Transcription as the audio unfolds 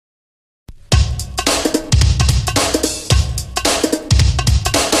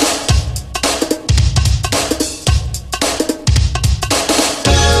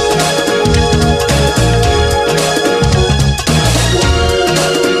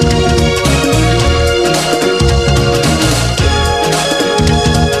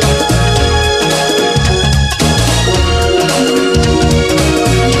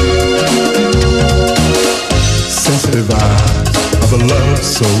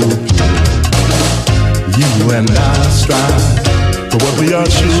so pure. You and I strive for what we are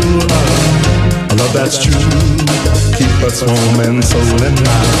sure of. A love that's true, keep us warm and soul and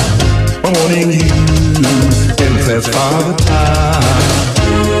mind. Wanting you endless for the time.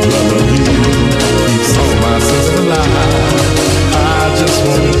 Loving you keeps all my senses alive. I just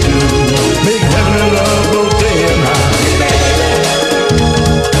want to make heaven and love both day and night.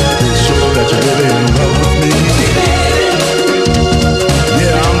 Be sure that you're really in love with me.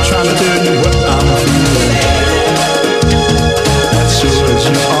 Yeah, I'm trying to tell you what I'm feeling. As sure as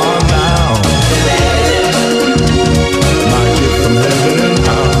you are now. My gift from heaven and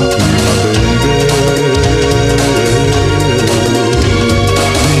out to you, my baby.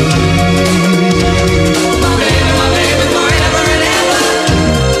 My baby, forever and ever.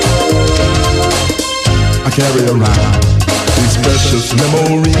 I carry around these precious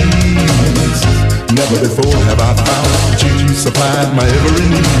memories. Never before have I found that you supplied my every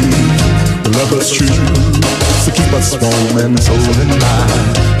need. The love is true, so keep us warm and soul and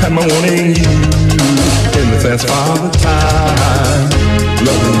mind. And my wanting you in the fast for the time.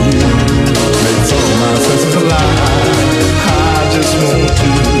 Loving you makes all my senses alive. I just want to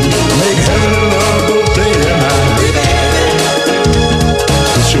make heaven and love both day and night.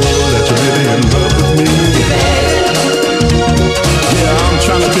 Be sure that you're really in love with me. Yeah, I'm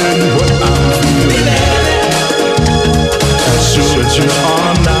trying to tell you what I'm feeling. As sure as you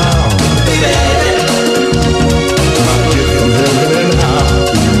are now. My gift from heaven and out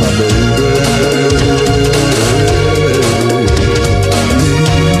to you, my baby.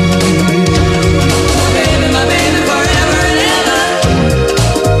 My baby, forever and ever.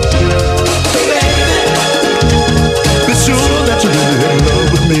 Be sure that you're really in love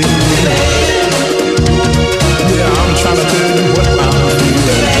with me. Yeah, I'm trying to tell you what I'm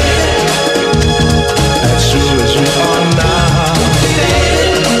feeling. As sure as you are now.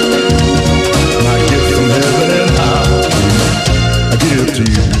 My gift from heaven and out. I give to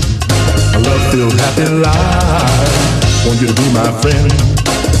you a love-filled, happy life. Want you to be my friend,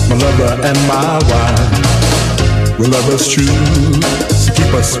 my lover and my wife. We love us true, so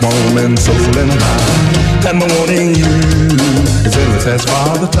keep us warm and soul and mind. And my wanting you is endless as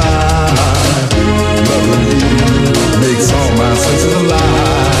for the time. Loving you makes all my senses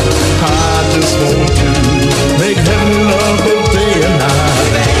alive. I just want to make heaven and love both day and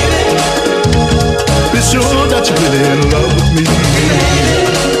night. Be sure that you're really in love with me.